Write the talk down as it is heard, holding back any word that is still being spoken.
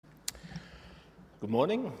Good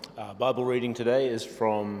morning. Bible reading today is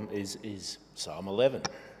from Psalm 11,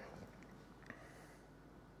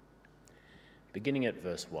 beginning at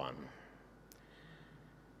verse 1.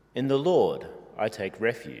 In the Lord I take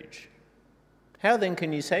refuge. How then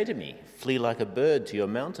can you say to me, flee like a bird to your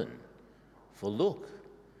mountain? For look,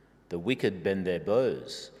 the wicked bend their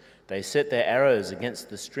bows. They set their arrows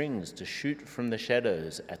against the strings to shoot from the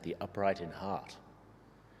shadows at the upright in heart.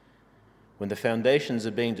 When the foundations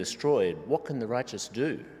are being destroyed, what can the righteous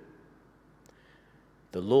do?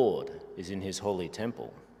 The Lord is in his holy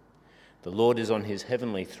temple. The Lord is on his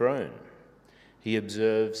heavenly throne. He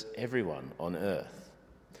observes everyone on earth.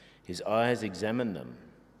 His eyes examine them.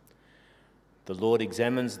 The Lord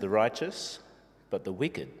examines the righteous, but the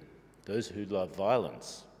wicked, those who love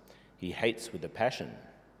violence, he hates with a passion.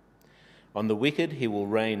 On the wicked he will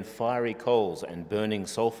rain fiery coals and burning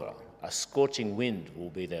sulfur. A scorching wind will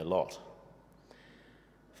be their lot.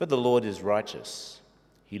 For the Lord is righteous.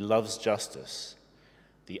 He loves justice.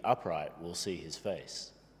 The upright will see his face.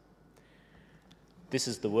 This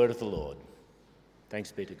is the word of the Lord.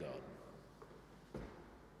 Thanks be to God.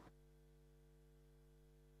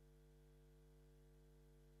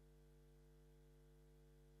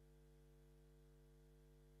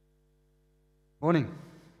 Morning.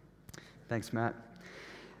 Thanks, Matt.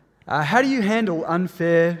 How do you handle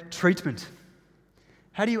unfair treatment?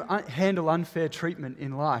 How do you handle unfair treatment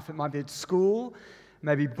in life? It might be at school,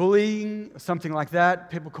 maybe bullying, something like that,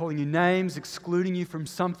 people calling you names, excluding you from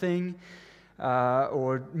something,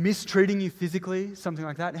 or mistreating you physically, something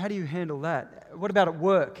like that. How do you handle that? What about at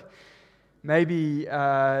work? Maybe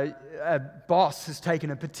a boss has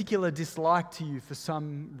taken a particular dislike to you for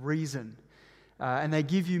some reason, and they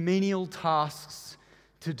give you menial tasks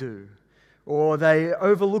to do. Or they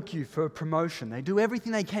overlook you for a promotion. They do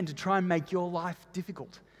everything they can to try and make your life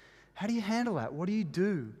difficult. How do you handle that? What do you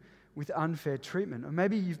do with unfair treatment? Or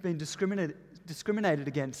maybe you've been discriminated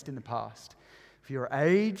against in the past. For your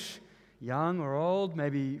age, young or old,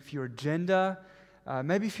 maybe for your gender,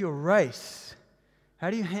 maybe for your race. How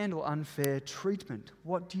do you handle unfair treatment?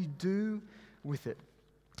 What do you do with it?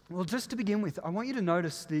 Well, just to begin with, I want you to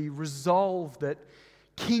notice the resolve that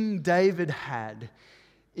King David had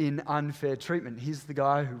in unfair treatment. He's the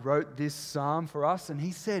guy who wrote this psalm for us, and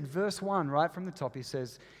he said, verse 1, right from the top, he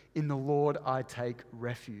says, "In the Lord I take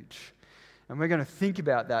refuge." And we're going to think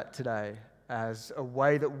about that today as a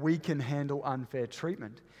way that we can handle unfair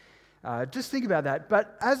treatment. Just think about that.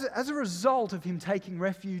 But as a result of him taking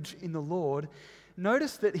refuge in the Lord,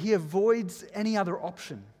 notice that he avoids any other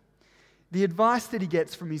option. The advice that he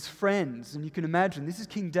gets from his friends, and you can imagine, this is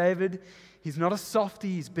King David. He's not a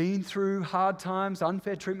softie. He's been through hard times,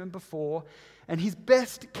 unfair treatment before. And his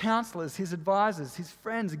best counselors, his advisors, his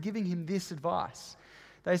friends are giving him this advice.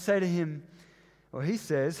 They say to him, or he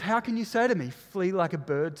says, "How can you say to me, flee like a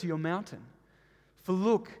bird to your mountain? For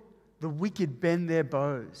look, the wicked bend their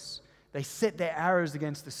bows. They set their arrows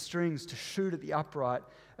against the strings to shoot at the upright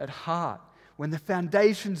at heart. When the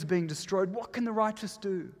foundations are being destroyed, what can the righteous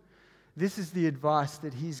do?" This is the advice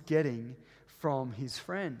that he's getting from his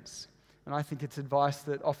friends. And I think it's advice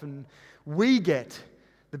that often we get,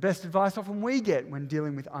 the best advice often we get when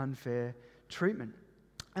dealing with unfair treatment.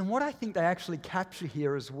 And what I think they actually capture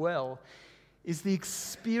here as well is the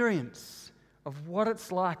experience of what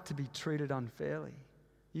it's like to be treated unfairly.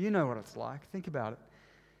 You know what it's like. Think about it.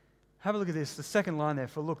 Have a look at this, the second line there.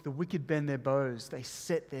 "For look, the wicked bend their bows. They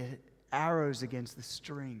set their arrows against the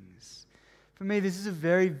strings." For me, this is a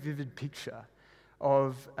very vivid picture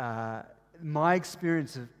of my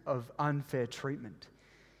experience of unfair treatment.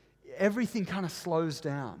 Everything kind of slows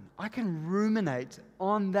down. I can ruminate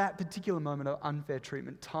on that particular moment of unfair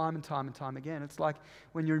treatment time and time and time again. It's like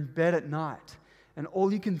when you're in bed at night and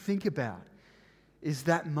all you can think about is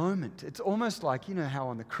that moment. It's almost like, you know how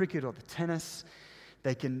on the cricket or the tennis,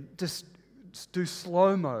 they can just do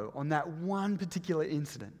slow-mo on that one particular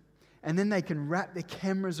incident. And then they can wrap their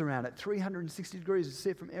cameras around it 360 degrees and see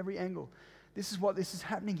it from every angle. This is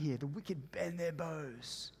happening here. The wicked bend their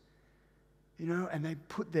bows, and they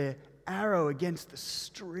put their arrow against the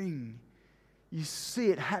string. You see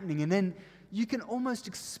it happening, and then you can almost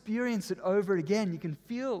experience it over again. You can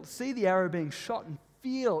see the arrow being shot and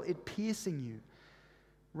feel it piercing you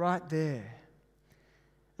right there.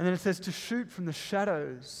 And then it says to shoot from the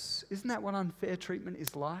shadows. Isn't that what unfair treatment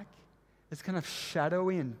is like? It's kind of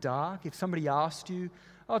shadowy and dark. If somebody asked you,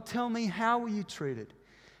 "Oh, tell me, how were you treated?"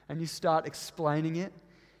 and you start explaining it,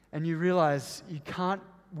 and you realize you can't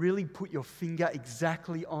really put your finger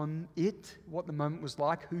exactly on it, what the moment was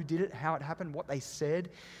like, who did it, how it happened, what they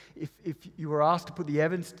said. If you were asked to put the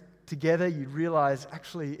evidence together, you'd realize,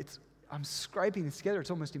 actually, I'm scraping this together.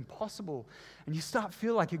 It's almost impossible. And you start to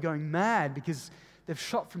feel like you're going mad because they've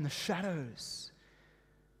shot from the shadows.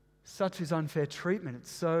 Such is unfair treatment.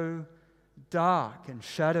 It's so dark and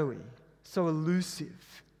shadowy, so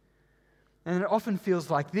elusive. And it often feels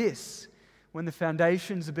like this when the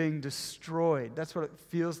foundations are being destroyed. That's what it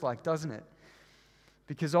feels like, doesn't it?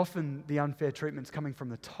 Because often the unfair treatment's coming from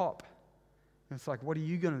the top. And it's like, what are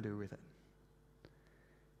you going to do with it?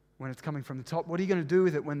 When it's coming from the top, what are you going to do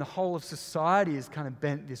with it when the whole of society is kind of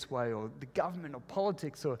bent this way, or the government or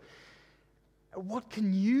politics, or what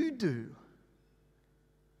can you do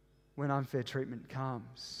when unfair treatment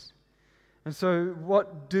comes? And so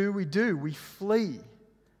what do? We flee.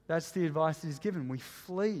 That's the advice that is given. We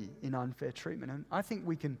flee in unfair treatment. And I think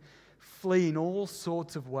we can flee in all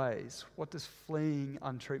sorts of ways. What does fleeing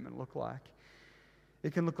untreatment look like?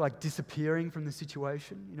 It can look like disappearing from the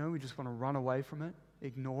situation. We just want to run away from it,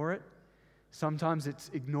 ignore it. Sometimes it's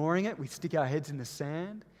ignoring it. We stick our heads in the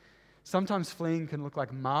sand. Sometimes fleeing can look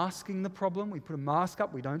like masking the problem. We put a mask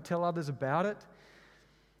up. We don't tell others about it.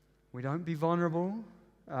 We don't be vulnerable.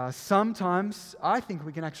 Sometimes I think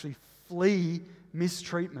we can actually flee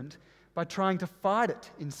mistreatment by trying to fight it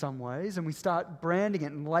in some ways, and we start branding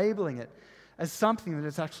it and labeling it as something that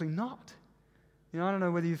it's actually not. I don't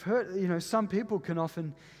know whether you've heard, some people can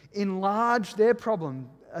often enlarge their problem,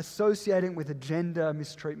 associating with a gender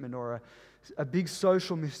mistreatment or a big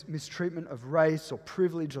social mistreatment of race or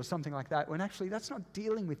privilege or something like that, when actually that's not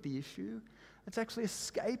dealing with the issue. It's actually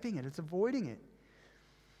escaping it. It's avoiding it.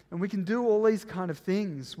 And we can do all these kind of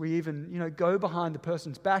things. We even, go behind the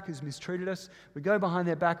person's back who's mistreated us. We go behind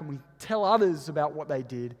their back and we tell others about what they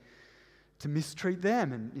did to mistreat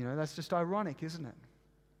them. And, that's just ironic, isn't it?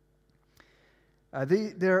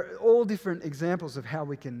 There are all different examples of how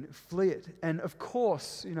we can flee it. And of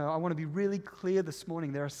course, I want to be really clear this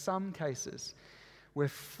morning, there are some cases where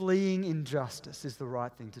fleeing injustice is the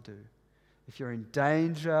right thing to do. If you're in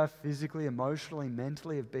danger physically, emotionally,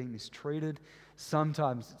 mentally of being mistreated,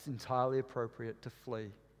 sometimes it's entirely appropriate to flee.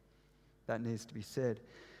 That needs to be said.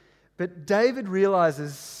 But David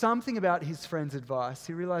realizes something about his friend's advice.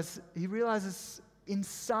 He realizes in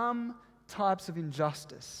some types of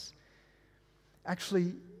injustice,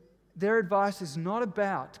 actually, their advice is not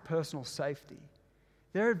about personal safety.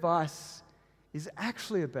 Their advice is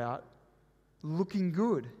actually about looking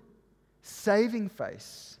good, saving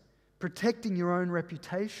face, protecting your own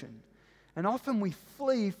reputation. And often we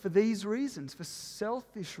flee for these reasons, for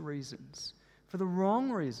selfish reasons, for the wrong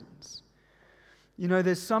reasons.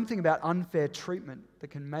 There's something about unfair treatment that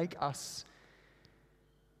can make us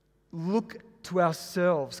look to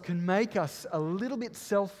ourselves, can make us a little bit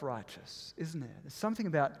self-righteous, isn't there? There's something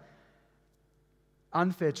about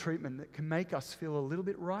unfair treatment that can make us feel a little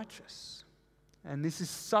bit righteous. And this is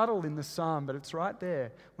subtle in the psalm, but it's right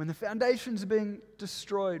there. When the foundations are being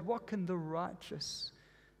destroyed, what can the righteous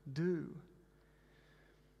do?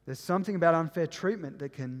 There's something about unfair treatment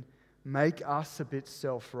that can make us a bit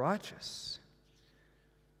self-righteous.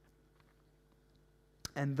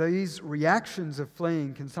 And these reactions of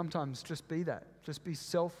fleeing can sometimes just be that, just be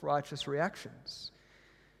self-righteous reactions.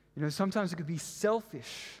 Sometimes it could be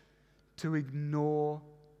selfish to ignore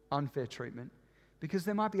unfair treatment because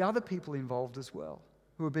there might be other people involved as well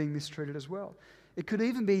who are being mistreated as well. It could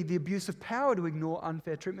even be the abuse of power to ignore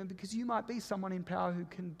unfair treatment because you might be someone in power who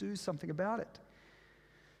can do something about it.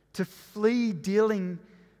 To flee dealing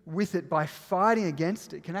with it by fighting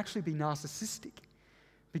against it can actually be narcissistic.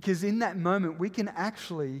 Because in that moment, we can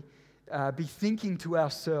actually be thinking to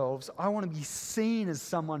ourselves, I want to be seen as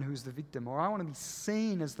someone who's the victim, or I want to be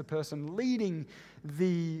seen as the person leading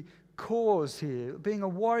the cause here, being a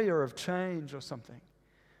warrior of change or something.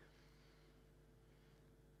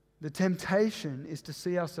 The temptation is to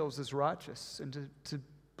see ourselves as righteous and to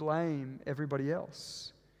blame everybody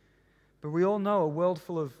else. But we all know a world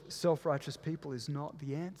full of self-righteous people is not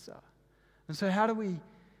the answer. And so how do we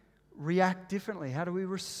react differently? How do we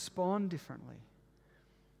respond differently?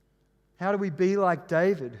 How do we be like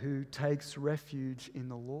David, who takes refuge in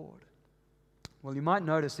the Lord? Well, you might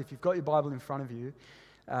notice, if you've got your Bible in front of you,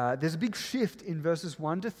 there's a big shift in verses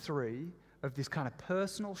 1 to 3 of this kind of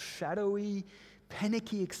personal, shadowy,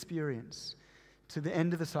 panicky experience to the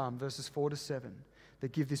end of the psalm, verses 4 to 7,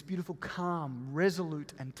 that give this beautiful, calm,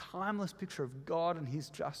 resolute, and timeless picture of God and His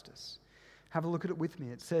justice. Have a look at it with me.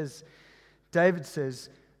 It says, David says,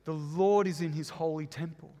 "The Lord is in His holy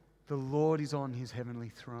temple. The Lord is on His heavenly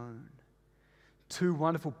throne." Two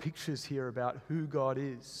wonderful pictures here about who God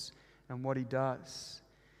is and what He does.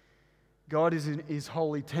 God is in His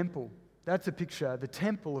holy temple. That's a picture. The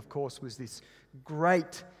temple, of course, was this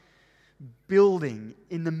great building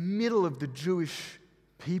in the middle of the Jewish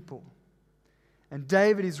people. And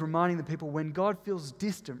David is reminding the people, when God feels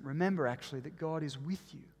distant, remember actually that God is with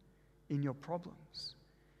you in your problems.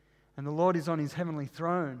 And the Lord is on his heavenly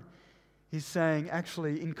throne. He's saying,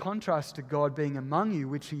 actually, in contrast to God being among you,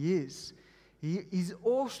 which he is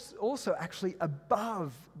also actually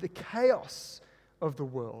above the chaos of the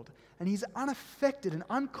world. And he's unaffected and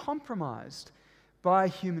uncompromised by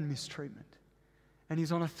human mistreatment. And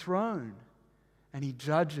he's on a throne. And he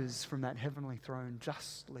judges from that heavenly throne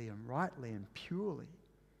justly and rightly and purely.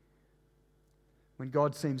 When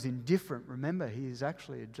God seems indifferent, remember, he is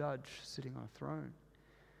actually a judge sitting on a throne.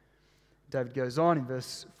 David goes on in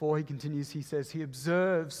verse 4, he continues, he says, he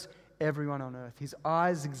observes everyone on earth. His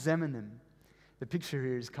eyes examine them. The picture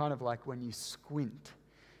here is kind of like when you squint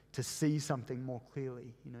to see something more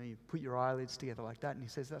clearly. You know, you put your eyelids together like that, and he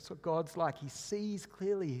says that's what God's like. He sees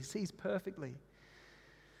clearly. He sees perfectly.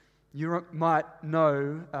 You might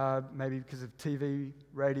know, maybe because of TV,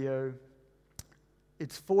 radio,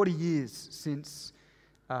 it's 40 years since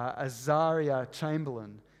Azaria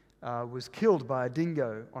Chamberlain was killed by a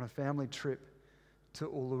dingo on a family trip to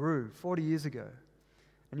Uluru 40 years ago.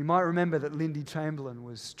 And you might remember that Lindy Chamberlain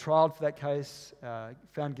was trialed for that case,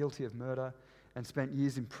 found guilty of murder, and spent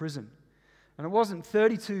years in prison. And it wasn't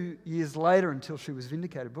 32 years later until she was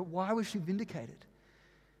vindicated. But why was she vindicated?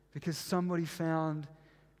 Because somebody found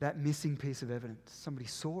that missing piece of evidence. Somebody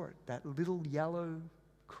saw it, that little yellow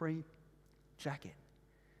crepe jacket.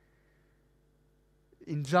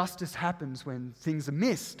 Injustice happens when things are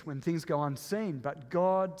missed, when things go unseen, but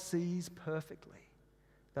God sees perfectly.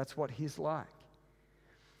 That's what he's like.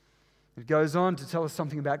 It goes on to tell us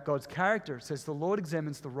something about God's character. It says, the Lord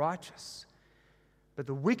examines the righteous, but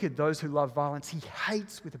the wicked, those who love violence, he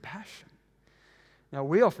hates with a passion. Now,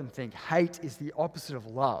 we often think hate is the opposite of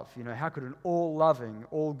love. You know, how could an all-loving,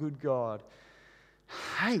 all-good God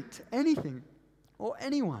hate anything or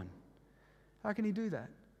anyone? How can he do that?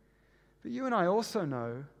 But you and I also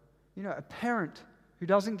know, you know, a parent who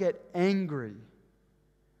doesn't get angry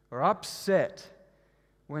or upset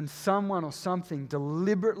when someone or something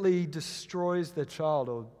deliberately destroys their child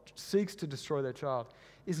or seeks to destroy their child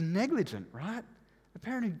is negligent, right? A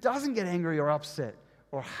parent who doesn't get angry or upset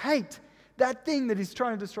or hate that thing that is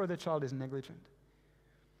trying to destroy their child is negligent.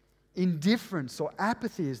 Indifference or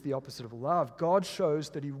apathy is the opposite of love. God shows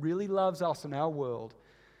that he really loves us in our world.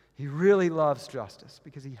 He really loves justice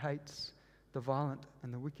because he hates the violent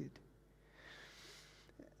and the wicked.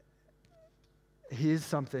 Here's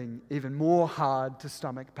something even more hard to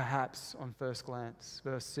stomach, perhaps, on first glance.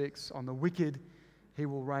 Verse 6, on the wicked he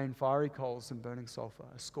will rain fiery coals and burning sulfur.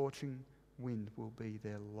 A scorching wind will be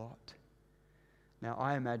their lot. Now,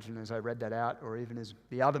 I imagine as I read that out, or even as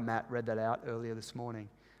the other Matt read that out earlier this morning,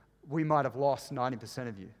 we might have lost 90%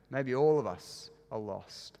 of you. Maybe all of us are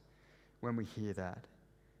lost when we hear that.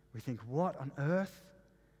 We think, what on earth?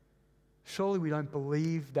 Surely we don't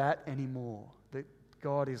believe that anymore, that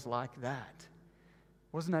God is like that.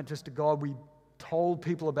 Wasn't that just a God we told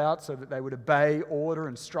people about so that they would obey order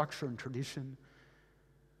and structure and tradition?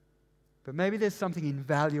 But maybe there's something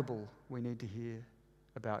invaluable we need to hear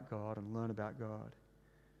about God and learn about God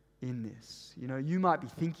in this. You know, you might be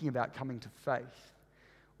thinking about coming to faith,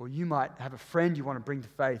 or you might have a friend you want to bring to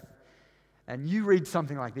faith, and you read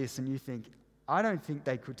something like this and you think, I don't think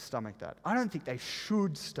they could stomach that. I don't think they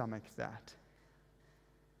should stomach that.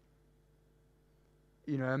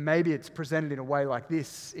 You know, maybe it's presented in a way like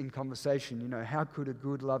this in conversation. You know, how could a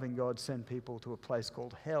good, loving God send people to a place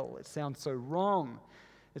called hell? It sounds so wrong.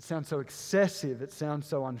 It sounds so excessive. It sounds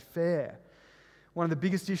so unfair. One of the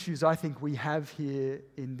biggest issues I think we have here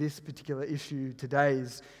in this particular issue today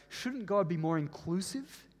is, shouldn't God be more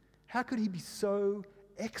inclusive? How could he be so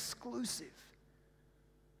exclusive?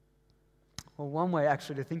 Well, one way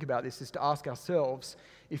actually to think about this is to ask ourselves,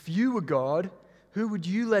 if you were God, who would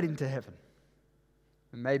you let into heaven?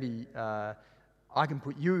 And maybe I can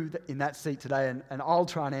put you in that seat today and I'll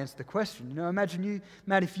try and answer the question. You know, imagine you,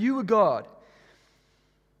 Matt, if you were God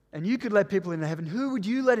and you could let people into heaven, who would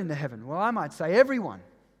you let into heaven? Well, I might say everyone.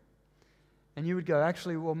 And you would go,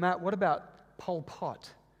 actually, well, Matt, what about Pol Pot,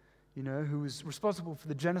 you know, who was responsible for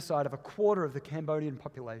the genocide of a quarter of the Cambodian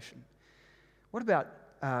population? What about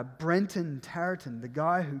Brenton Tarleton, the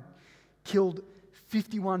guy who killed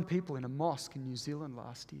 51 people in a mosque in New Zealand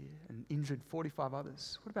last year and injured 45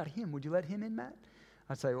 others? What about him? Would you let him in, Matt?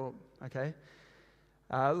 I'd say, well, okay.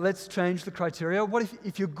 Let's change the criteria. What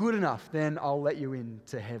if you're good enough, then I'll let you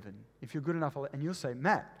into heaven. If you're good enough, and you'll say,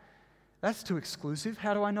 Matt, that's too exclusive.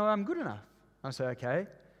 How do I know I'm good enough? I say, okay,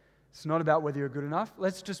 it's not about whether you're good enough.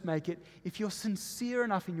 Let's just make it, if you're sincere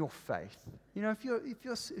enough in your faith. You know, if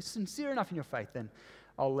you're sincere enough in your faith, then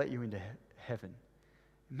I'll let you into heaven.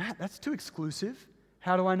 Matt, that's too exclusive.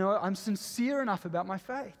 How do I know I'm sincere enough about my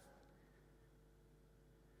faith?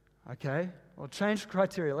 Okay, well, change the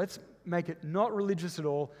criteria. Let's make it not religious at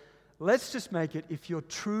all. Let's just make it if you're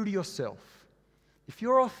true to yourself, if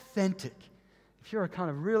you're authentic, if you're a kind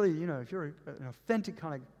of really, if you're an authentic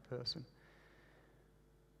kind of person.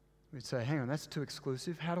 We'd say, hang on, that's too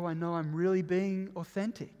exclusive. How do I know I'm really being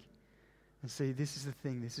authentic? And see, this is the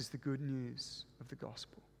thing. This is the good news of the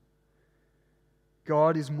gospel.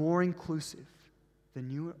 God is more inclusive than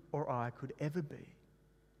you or I could ever be.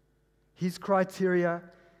 His criteria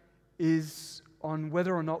is on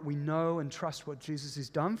whether or not we know and trust what Jesus has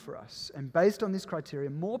done for us. And based on this criteria,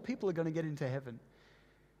 more people are going to get into heaven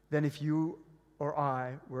than if you or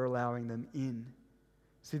I were allowing them in.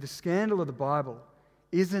 See, the scandal of the Bible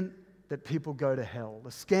isn't that people go to hell.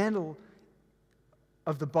 The scandal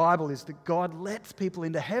of the Bible is that God lets people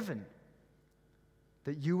into heaven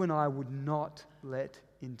that you and I would not let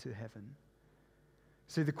into heaven.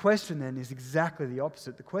 See, the question then is exactly the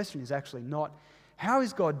opposite. The question is actually not, how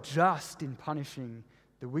is God just in punishing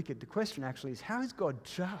the wicked? The question actually is, how is God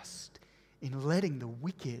just in letting the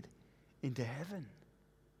wicked into heaven?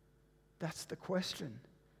 That's the question.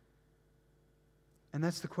 And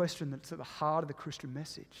that's the question that's at the heart of the Christian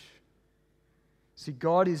message. See,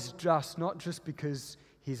 God is just not just because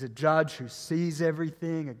He's a judge who sees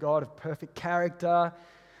everything, a God of perfect character,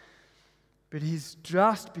 but He's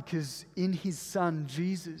just because in His Son,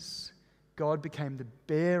 Jesus, God became the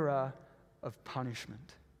bearer of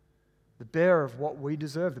punishment, the bearer of what we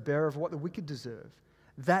deserve, the bearer of what the wicked deserve,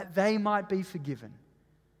 that they might be forgiven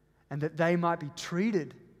and that they might be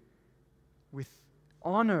treated with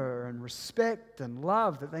honor and respect and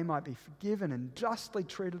love, that they might be forgiven and justly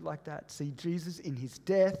treated like that. See, Jesus, in His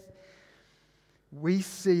death, we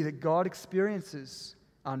see that God experiences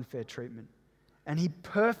unfair treatment, and He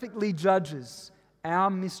perfectly judges our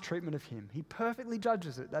mistreatment of Him. He perfectly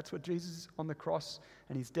judges it. That's what Jesus on the cross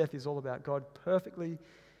and His death is all about. God perfectly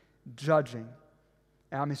judging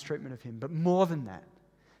our mistreatment of Him. But more than that,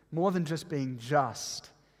 more than just being just,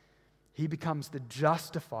 He becomes the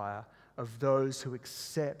justifier of those who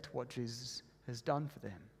accept what Jesus has done for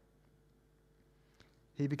them.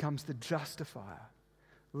 He becomes the justifier.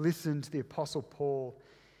 Listen to the Apostle Paul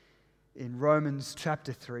in Romans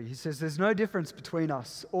chapter 3. He says, there's no difference between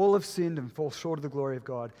us. All have sinned and fall short of the glory of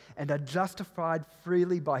God and are justified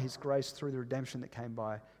freely by His grace through the redemption that came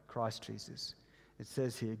by Christ Jesus. It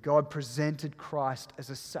says here, God presented Christ as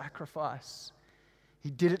a sacrifice.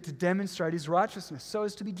 He did it to demonstrate His righteousness so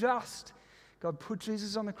as to be just. God put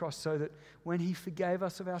Jesus on the cross so that when He forgave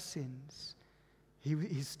us of our sins,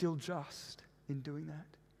 He's still just in doing that.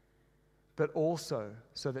 But also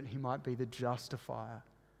so that He might be the justifier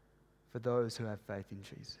for those who have faith in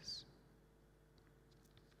Jesus.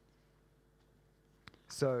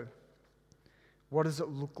 So, what does it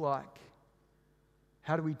look like?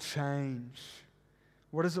 How do we change?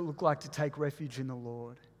 What does it look like to take refuge in the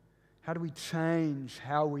Lord? How do we change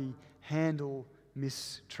how we handle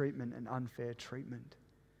mistreatment and unfair treatment?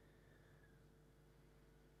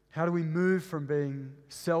 How do we move from being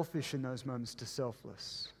selfish in those moments to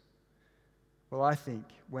selfless? Well, I think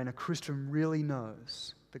when a Christian really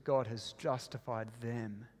knows that God has justified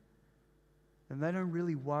them, then they don't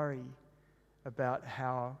really worry about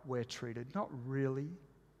how we're treated. Not really,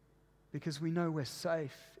 because we know we're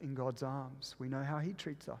safe in God's arms. We know how He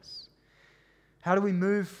treats us. How do we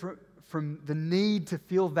move from the need to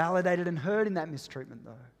feel validated and heard in that mistreatment,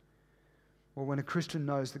 though? Well, when a Christian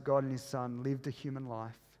knows that God and His Son lived a human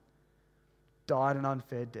life, died an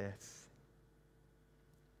unfair death,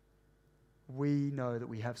 we know that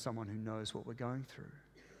we have someone who knows what we're going through.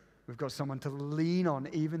 We've got someone to lean on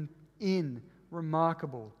even in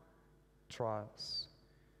remarkable trials.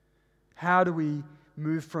 How do we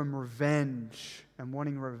move from revenge and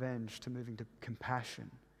wanting revenge to moving to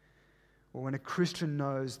compassion? Well, when a Christian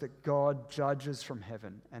knows that God judges from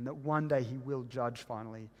heaven and that one day He will judge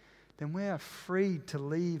finally, then we are free to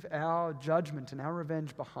leave our judgment and our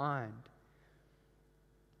revenge behind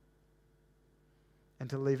and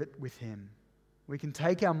to leave it with Him. We can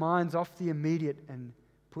take our minds off the immediate and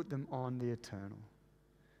put them on the eternal.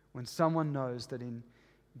 When someone knows that in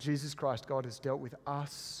Jesus Christ God has dealt with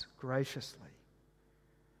us graciously,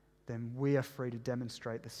 then we are free to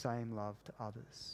demonstrate the same love to others.